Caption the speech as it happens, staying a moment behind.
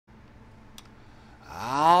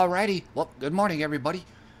Alrighty. Well, good morning, everybody.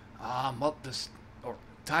 Well, this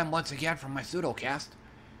time once again from my Pseudocast,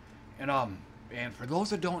 and and for those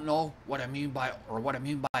that don't know what I mean by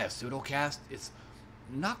a Pseudocast, it's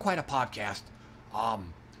not quite a podcast.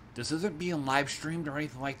 Um, this isn't being live streamed or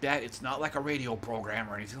anything like that. It's not like a radio program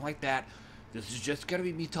or anything like that. This is just gonna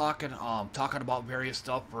be me talking about various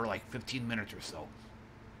stuff for like 15 minutes or so.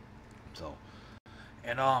 So,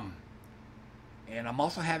 and and I'm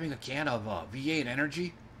also having a can of V8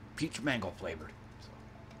 Energy, peach mango flavored. So,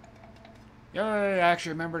 yeah, I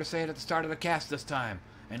actually remember to say it at the start of the cast this time,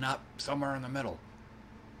 and not somewhere in the middle.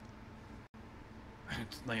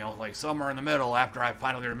 It's, like somewhere in the middle after I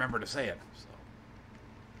finally remember to say it. So,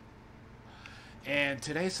 and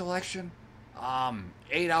today's selection,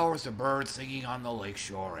 8 hours of birds singing on the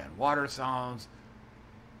lakeshore and water sounds.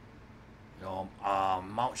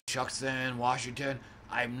 Mount Shuckson, Washington.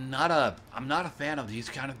 I'm not a fan of these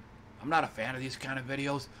kind of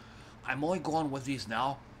videos. I'm only going with these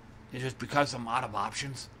now, it's just because I'm out of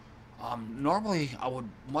options. Normally I would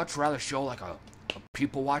much rather show like a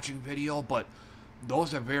people watching video, but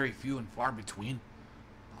those are very few and far between.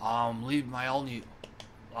 Leaving my only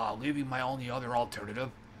other alternative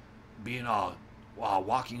being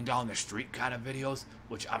walking down the street kind of videos,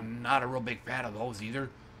 which I'm not a real big fan of those either.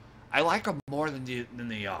 I like them more than the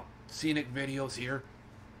scenic videos here,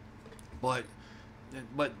 but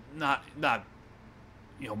not that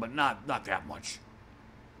much.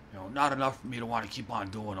 Not enough for me to want to keep on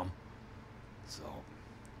doing them. So,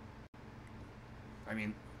 I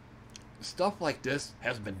mean, stuff like this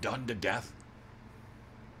has been done to death.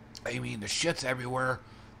 I mean, the shit's everywhere.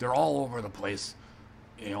 They're all over the place.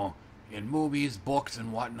 In movies, books,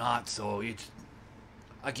 and whatnot. So it's,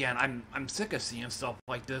 again, I'm sick of seeing stuff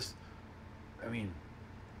like this. I mean,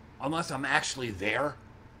 unless I'm actually there,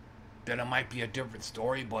 then it might be a different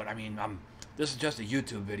story. But I mean, this is just a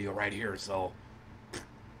YouTube video right here, so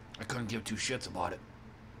I couldn't give two shits about it.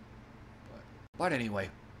 But anyway.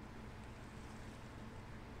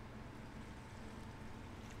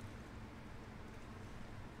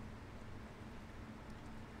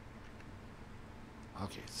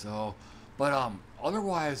 Okay, so, but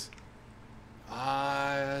otherwise,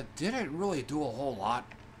 didn't really do a whole lot.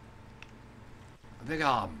 I think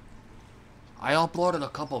I uploaded a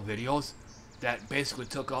couple videos that basically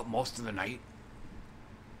took up most of the night.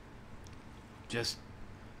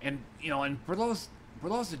 And for those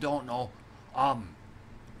that don't know,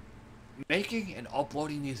 making and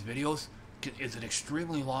uploading these videos is an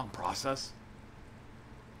extremely long process.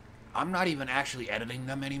 I'm not even actually editing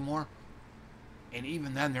them anymore, and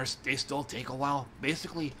even then they still take a while.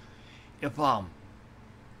 Basically, if a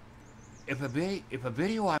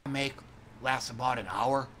video I make lasts about an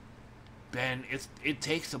hour, then it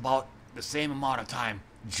takes about the same amount of time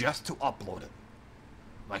just to upload it.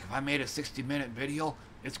 Like if I made a 60-minute video,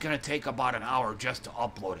 it's gonna take about an hour just to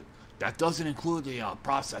upload it. That doesn't include the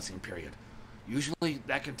processing period. Usually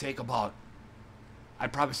that can take about,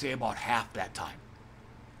 I'd probably say about half that time.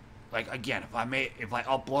 Like again, if I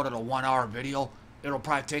uploaded a 1-hour video, it'll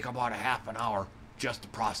probably take about a half an hour just to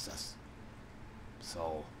process.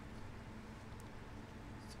 So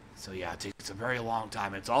yeah, it takes a very long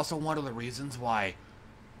time. It's also one of the reasons why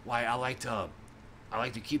I like to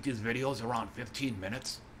keep these videos around 15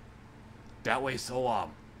 minutes. That way, so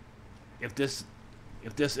if this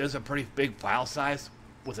is a pretty big file size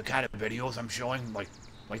with the kind of videos I'm showing, like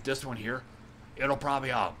this one here, it'll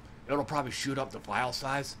probably shoot up the file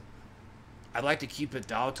size. I'd like to keep it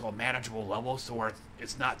down to a manageable level so where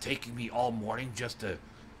it's not taking me all morning just to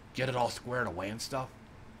get it all squared away and stuff.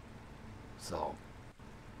 So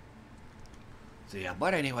yeah,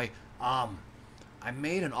 but anyway, I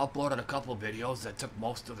made and uploaded a couple of videos that took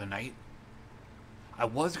most of the night. I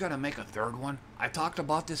was gonna make a third one. I talked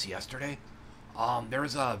about this yesterday.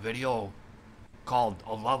 There's a video called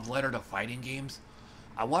A Love Letter to Fighting Games.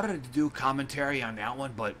 I wanted to do commentary on that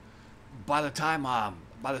one, but by the time I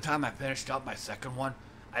finished up my second one,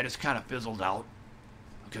 I just kind of fizzled out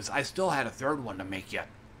because I still had a third one to make yet.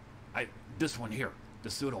 This one here, the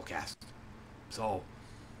Pseudocast. So,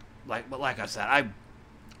 like I said,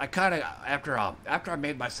 I kind of after I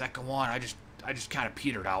made my second one, I just kind of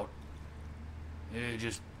petered out. It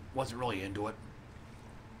just wasn't really into it.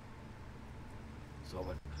 So,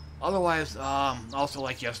 but otherwise, also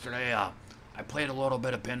like yesterday, I played a little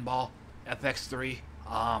bit of pinball, FX3.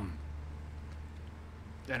 I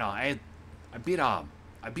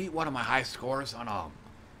beat one of my high scores on I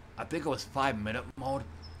think it was 5-minute mode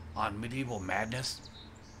on Medieval Madness.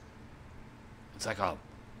 It's a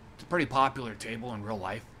pretty popular table in real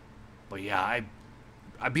life. But yeah,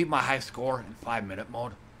 I beat my high score in 5-minute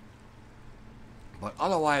mode. But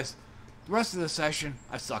otherwise, the rest of the session,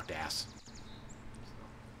 I sucked ass.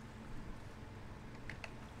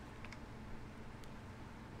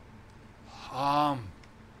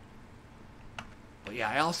 But yeah,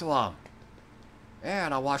 I also,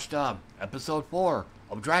 and I watched, episode 4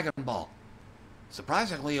 of Dragon Ball.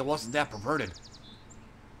 Surprisingly, it wasn't that perverted.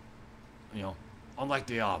 You know, unlike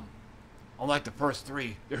the first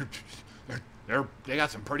 3, they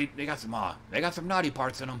got some naughty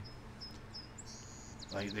parts in them.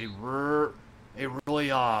 Like, they really,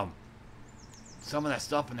 some of that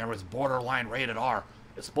stuff in there was borderline rated R.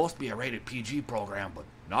 It's supposed to be a rated PG program, but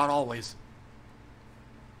not always.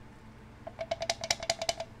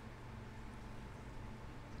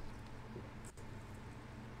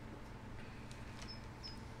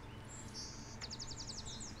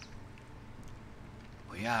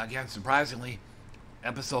 Well, yeah, again, surprisingly,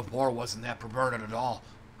 episode 4 wasn't that perverted at all.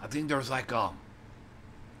 I think there was like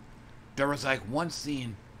one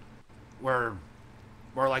scene where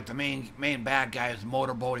like the main bad guy is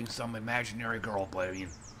motorboating some imaginary girl, but I mean,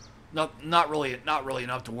 not really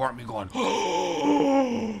enough to warrant me going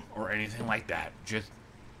or anything like that. Just,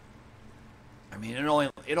 I mean, it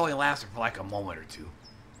only lasted for like a moment or two.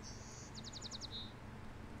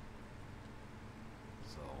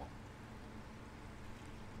 So,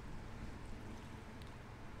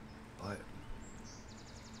 but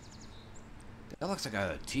that looks like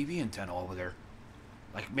a TV antenna over there.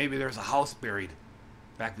 Like maybe there's a house buried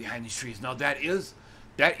back behind these trees. Now that is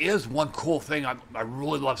one cool thing I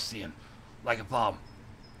really love seeing. Like if I'm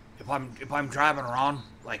driving around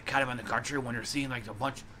like kind of in the country, when you're seeing like a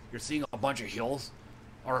bunch of hills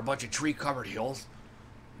or a bunch of tree covered hills,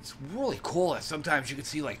 it's really cool that sometimes you can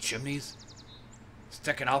see like chimneys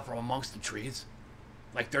sticking out from amongst the trees.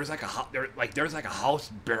 Like there's like a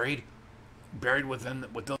house buried within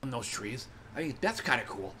those trees. I mean, that's kind of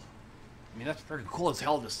cool. I mean, that's freaking cool as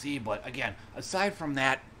hell to see, but again, aside from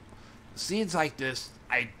that, scenes like this,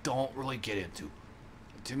 I don't really get into.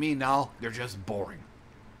 To me now, they're just boring.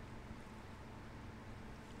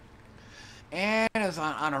 And as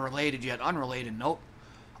on a related yet unrelated note,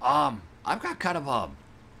 I've got kind of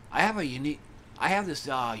I have this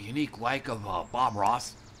unique like of Bob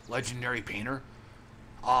Ross, legendary painter.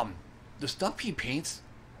 The stuff he paints,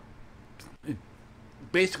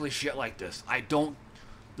 basically shit like this.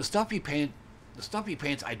 The stuff he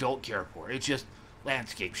paints, I don't care for. It's just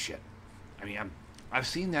landscape shit. I mean, I've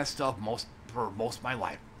seen that stuff for most of my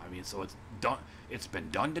life. I mean, so it's been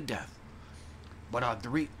done to death. But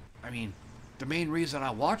the main reason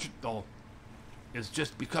I watch it though is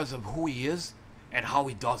just because of who he is and how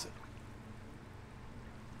he does it.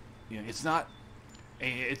 You know, it's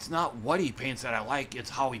not what he paints that I like, it's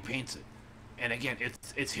how he paints it. And again,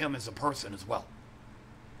 it's him as a person as well.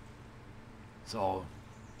 So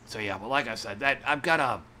yeah, but like I said, that I've got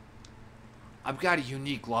a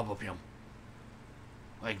unique love of him.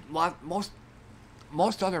 Like most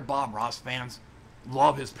other Bob Ross fans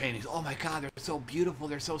love his paintings. Oh my God, they're so beautiful,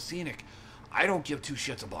 they're so scenic. I don't give two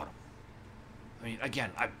shits about them. I mean,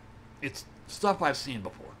 again, it's stuff I've seen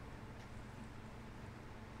before.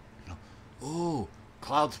 You know, ooh,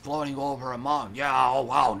 clouds floating over a mountain. Yeah, oh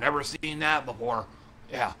wow, never seen that before.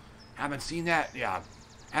 Yeah, haven't seen that. Yeah,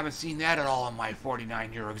 haven't seen that at all in my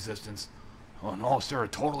 49-year existence. Oh no, sir,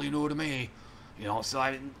 totally new to me. You know,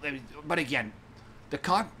 so but again,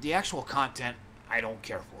 the actual content I don't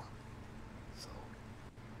care for. So,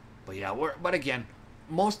 but yeah, but again,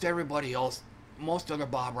 most everybody else, most other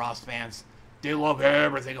Bob Ross fans, they love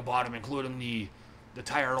everything about him, including the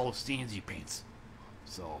tired old scenes he paints.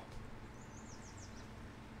 So,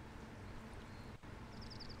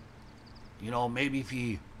 you know, maybe if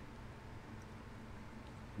he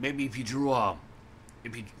drew a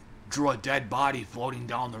dead body floating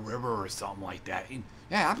down the river or something like that, yeah,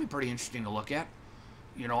 that'd be pretty interesting to look at.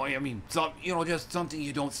 You know, I mean, just something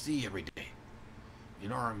you don't see every day. You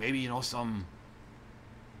know, or maybe,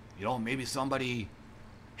 maybe somebody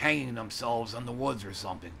hanging themselves in the woods or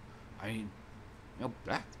something. I mean,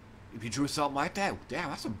 if you drew something like that, damn,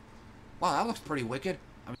 wow, that looks pretty wicked.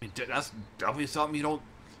 I mean, that's definitely something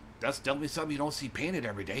you don't see painted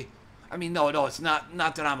every day. I mean, no, it's not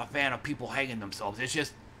that I'm a fan of people hanging themselves. It's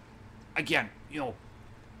just, again,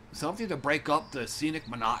 something to break up the scenic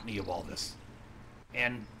monotony of all this.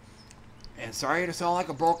 And sorry to sound like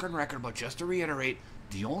a broken record, but just to reiterate,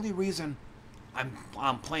 the only reason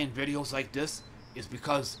I'm playing videos like this is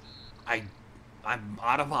because I'm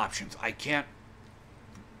out of options. I can't,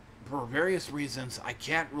 for various reasons, I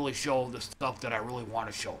can't really show the stuff that I really want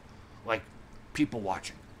to show, like people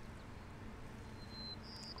watching.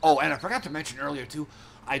 Oh, and I forgot to mention earlier too,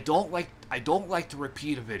 I don't like to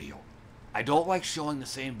repeat a video. I don't like showing the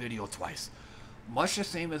same video twice. Much the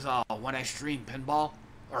same as when I stream pinball,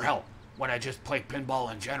 or hell, when I just play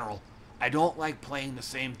pinball in general. I don't like playing the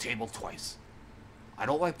same table twice. I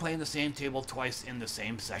don't like playing the same table twice in the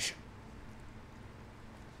same session.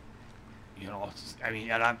 You know, I mean,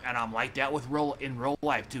 and I'm like that with in real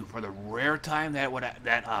life too. For the rare time that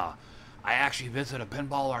I actually visit a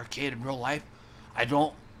pinball arcade in real life, I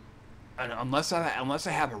don't, unless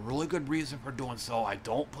I have a really good reason for doing so, I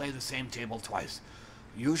don't play the same table twice.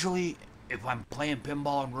 Usually, if I'm playing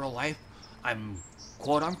pinball in real life, I'm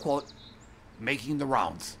quote unquote making the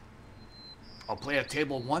rounds. I'll play a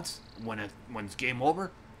table once. When it's game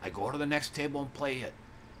over, I go to the next table and play it.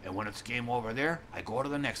 And when it's game over there, I go to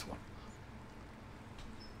the next one.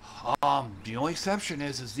 The only exception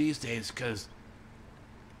is these days, because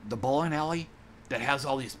the bowling alley that has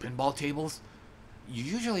all these pinball tables, you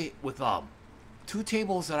usually, with two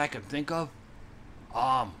tables that I can think of,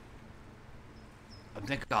 I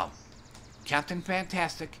think Captain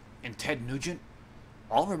Fantastic and Ted Nugent.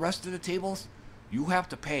 All the rest of the tables, you have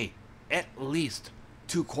to pay at least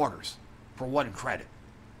 2 quarters for 1 credit.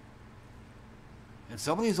 And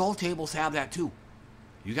some of these old tables have that too.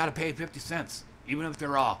 You got to pay 50 cents, even if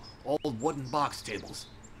they're old wooden box tables.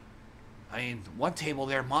 I mean, one table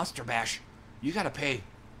there, Monster Bash, you got to pay,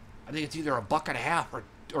 I think it's either $1.50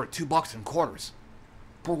 or $2 in quarters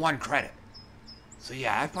for 1 credit. So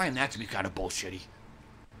yeah, I find that to be kind of bullshitty.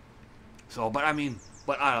 So, but I mean,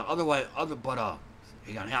 but otherwise,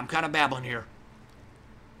 hang on, I'm kind of babbling here.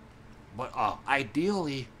 But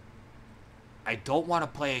ideally, I don't want to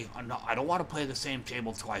play the same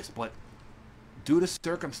table twice. But due to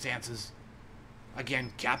circumstances,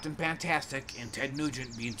 again, Captain Fantastic and Ted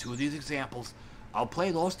Nugent being 2 of these examples, I'll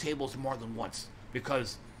play those tables more than once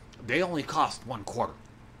because they only cost 1 quarter.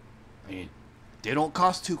 I mean, they don't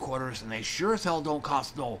cost 2 quarters, and they sure as hell don't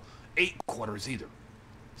cost 8 quarters either.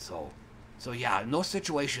 So yeah, in those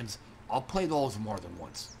situations, I'll play those more than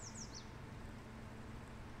once.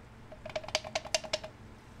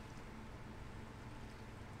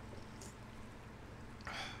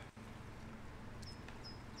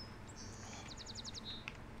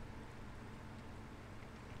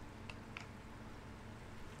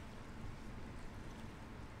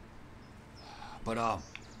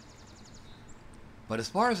 But as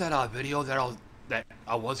far as that video that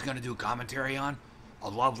I was gonna do commentary on, a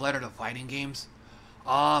love letter to fighting games,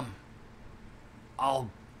 I'll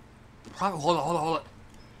probably hold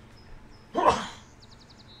on.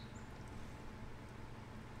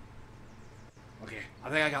 Okay, I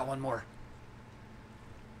think I got one more.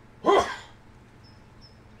 Oh,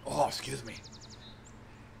 excuse me.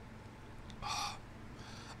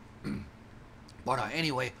 But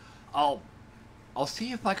anyway, I'll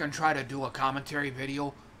see if I can try to do a commentary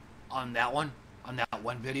video on that one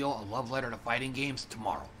video, a love letter to fighting games,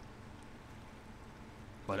 tomorrow.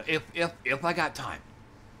 But if I got time.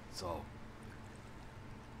 So,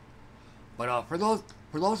 but for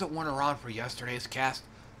those that weren't around for yesterday's cast,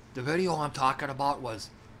 the video I'm talking about was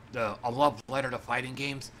a love letter to fighting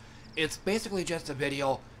games. It's basically just a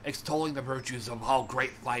video extolling the virtues of how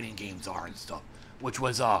great fighting games are and stuff, which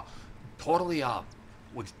was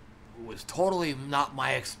totally not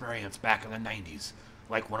my experience back in the 90s,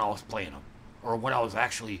 like when I was playing them, or when I was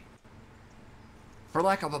actually, for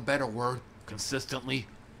lack of a better word, consistently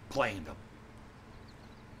playing them.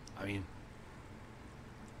 I mean,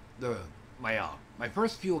 my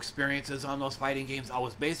first few experiences on those fighting games, I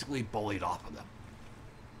was basically bullied off of them.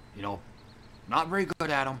 You know, not very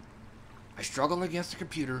good at them. I struggled against the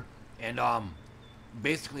computer, and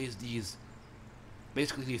basically these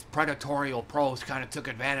predatory pros kind of took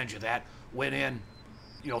advantage of that, went in,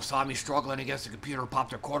 you know, saw me struggling against the computer, popped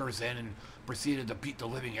their quarters in, and proceeded to beat the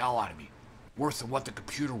living hell out of me. Worse than what the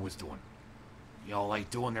computer was doing. You know, like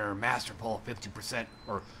doing their masterful 50%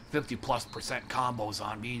 or 50+% combos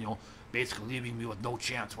on me, you know, basically leaving me with no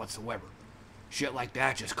chance whatsoever. Shit like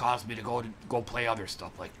that just caused me to go play other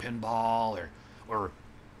stuff like pinball or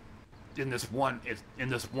in this one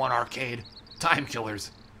arcade, Time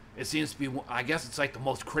Killers. It seems to be, I guess it's like the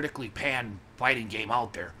most critically panned fighting game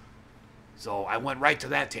out there. So I went right to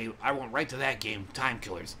that game, Time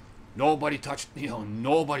Killers. Nobody touched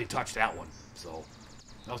that one. So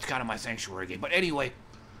that was kind of my sanctuary game. But anyway,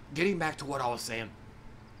 getting back to what I was saying,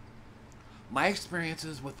 my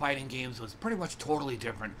experiences with fighting games was pretty much totally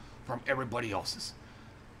different from everybody else's.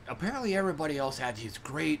 Apparently everybody else had these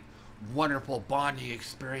great, wonderful bonding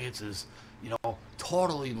experiences, you know,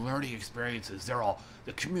 totally learning experiences.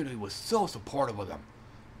 The community was so supportive of them.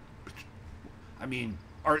 I mean,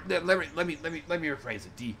 or let me rephrase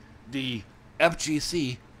it. The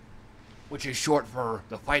FGC which is short for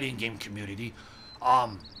the fighting game community.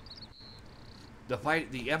 Um, the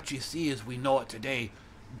FGC as we know it today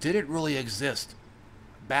didn't really exist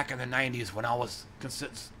back in the 90s when I was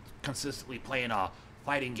consistently playing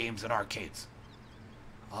fighting games in arcades.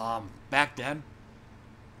 Back then,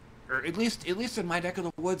 or at least in my neck of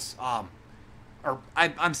the woods,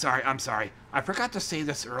 I'm sorry, I forgot to say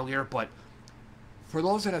this earlier, but for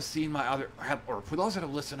those that have seen my other, or for those that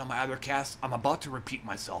have listened to my other casts, I'm about to repeat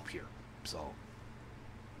myself here, so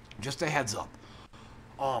just a heads up.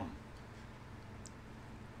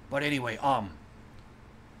 But anyway,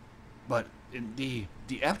 but in the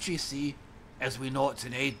FGC as we know it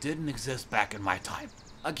today didn't exist back in my time.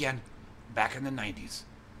 Again, back in the 90s.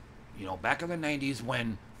 You know, back in the 90s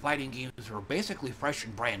when fighting games were basically fresh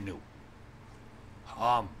and brand new.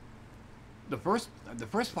 The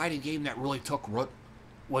first fighting game that really took root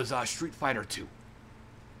was Street Fighter 2.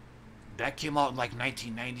 That came out in like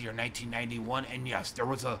 1990 or 1991, and yes, there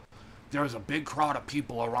was a big crowd of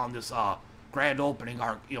people around this grand opening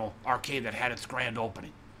arcade that had its grand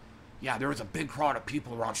opening. Yeah, there was a big crowd of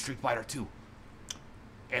people around Street Fighter 2.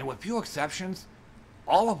 And with few exceptions,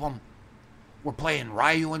 all of them were playing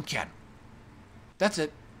Ryu and Ken. That's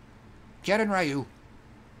it. Ken and Ryu.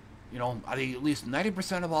 You know, I think at least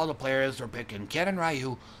 90% of all the players are picking Ken and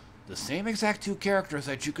Ryu, the same exact two characters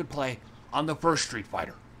that you could play on the first Street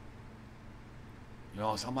Fighter. You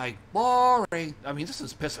know, so I'm like, boring. I mean, this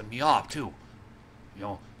is pissing me off, too. You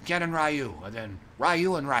know, Ken and Ryu, and then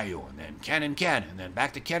Ryu and Ryu, and then Ken, and then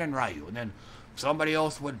back to Ken and Ryu, and then somebody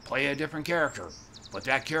else would play a different character, but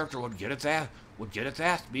that character would get its ass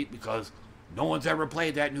beat because no one's ever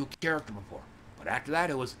played that new character before. But after that,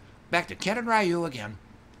 it was back to Ken and Ryu again.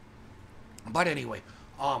 But anyway,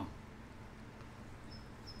 going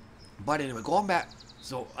back,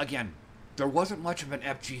 so again, there wasn't much of an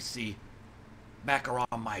FGC back around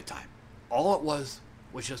my time. All it was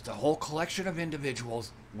just a whole collection of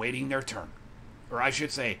individuals waiting their turn. Or I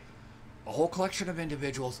should say, a whole collection of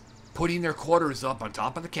individuals putting their quarters up on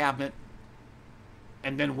top of the cabinet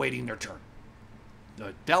and then waiting their turn.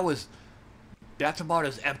 That's about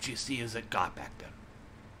as FGC as it got back then.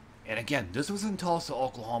 And again, this was in Tulsa,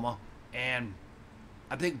 Oklahoma, and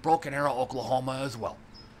I think Broken Arrow, Oklahoma as well.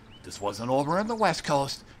 This wasn't over in the West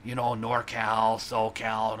Coast, you know, NorCal,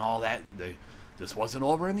 SoCal, and all that. This wasn't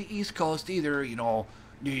over in the East Coast either, you know,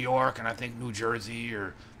 New York and I think New Jersey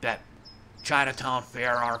or that Chinatown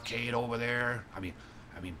Fair arcade over there. I mean,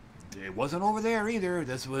 it wasn't over there either.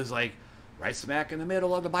 This was like right smack in the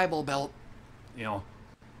middle of the Bible Belt, you know,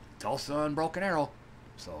 Tulsa and Broken Arrow.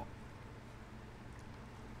 So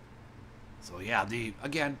yeah, the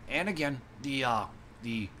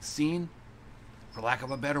scene, for lack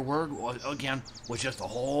of a better word, was just a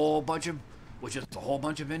whole bunch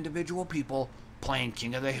of individual people playing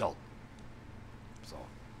King of the Hill. So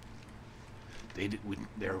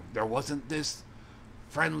there wasn't this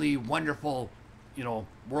friendly, wonderful, you know,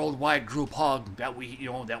 worldwide group hug that we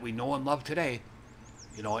know and love today.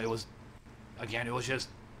 You know, it was just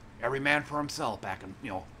every man for himself back in the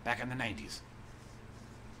 90s.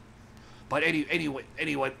 But anyway,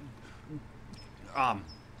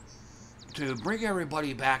 to bring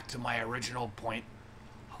everybody back to my original point,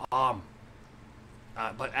 but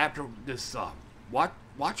after this,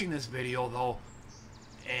 watching this video though,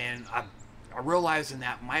 and I'm realizing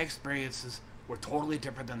that my experiences were totally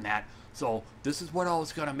different than that, so this is what I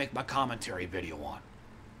was gonna make my commentary video on.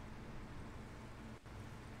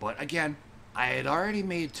 But again, I had already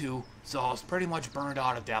made two, so I was pretty much burned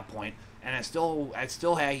out at that point, and I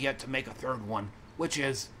still had yet to make a third one, which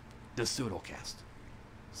is the Pseudocast.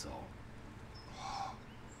 So.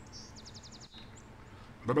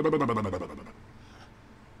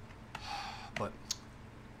 But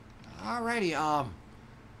alrighty,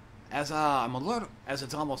 as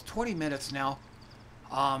it's almost 20 minutes now,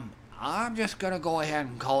 I'm just gonna go ahead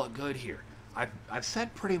and call it good here. I've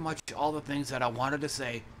said pretty much all the things that I wanted to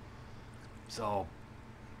say. So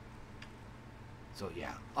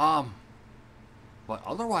yeah. But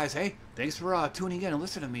otherwise, hey, thanks for tuning in and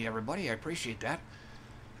listening to me, everybody. I appreciate that.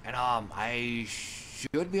 And I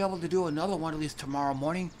should be able to do another one at least tomorrow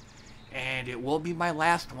morning, and it will be my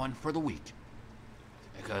last one for the week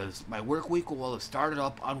because my work week will have started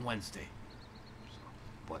up on Wednesday.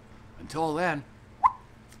 But until then,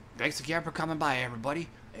 thanks again for coming by, everybody,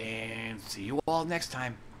 and see you all next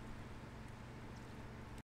time.